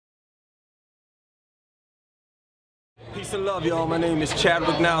Peace and love, y'all. My name is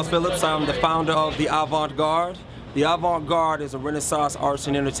Chadwick Niles Phillips. I'm the founder of the Avant Garde. The Avant Garde is a Renaissance arts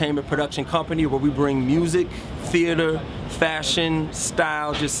and entertainment production company where we bring music, theater, fashion,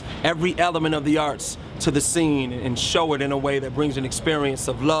 style, just every element of the arts to the scene and show it in a way that brings an experience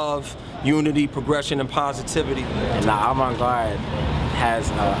of love, unity, progression, and positivity. And the Avant Garde has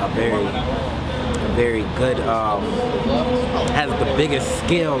a very good, has the biggest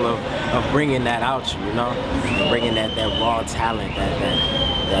skill of bringing that out, you know, bringing that raw talent,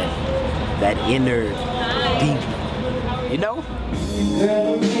 that inner deep, you know.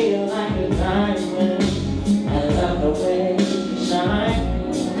 Girl, feel like a diamond. I love the way you shine.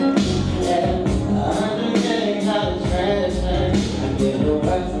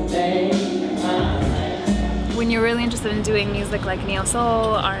 When you're really interested in doing music like neo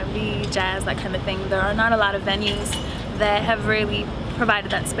soul, R&B, jazz, that kind of thing, there are not a lot of venues that have really provided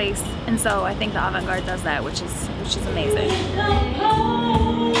that space, and so I think the Avant Garde does that, which is amazing.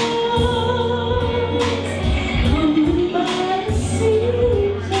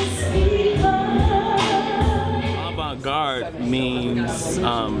 Avant Garde means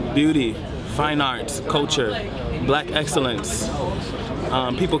beauty, fine arts, culture, black excellence.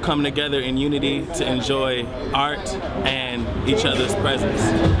 People come together in unity to enjoy art and each other's presence.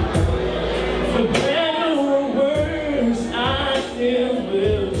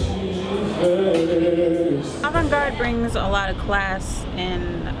 Avant Garde brings a lot of class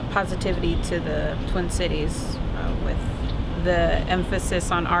and positivity to the Twin Cities with the emphasis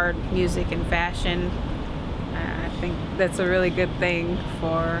on art, music, and fashion. I think that's a really good thing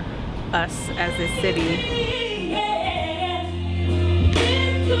for us as a city.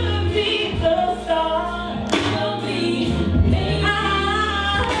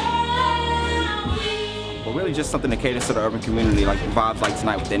 Really just something that caters to the urban community, like vibes like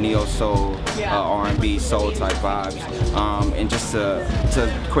tonight with their neo soul, R&B, soul type vibes, and just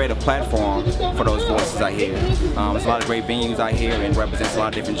to create a platform for those voices out here. There's a lot of great venues out here and represents a lot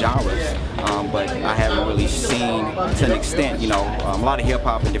of different genres, but I haven't really seen to an extent, you know, a lot of hip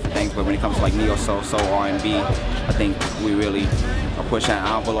hop and different things, but when it comes to like neo soul, soul, R&B, I think we really are pushing that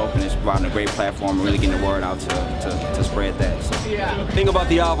envelope and it's providing a great platform and really getting the word out to spread that. So. The thing about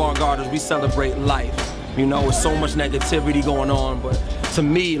the Avant Garde is we celebrate life. You know, with so much negativity going on, but to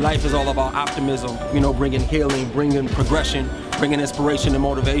me, life is all about optimism, you know, bringing healing, bringing progression, bringing inspiration and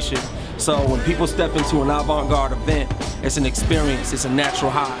motivation. So when people step into an avant-garde event, it's an experience, it's a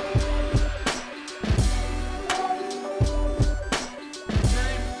natural high.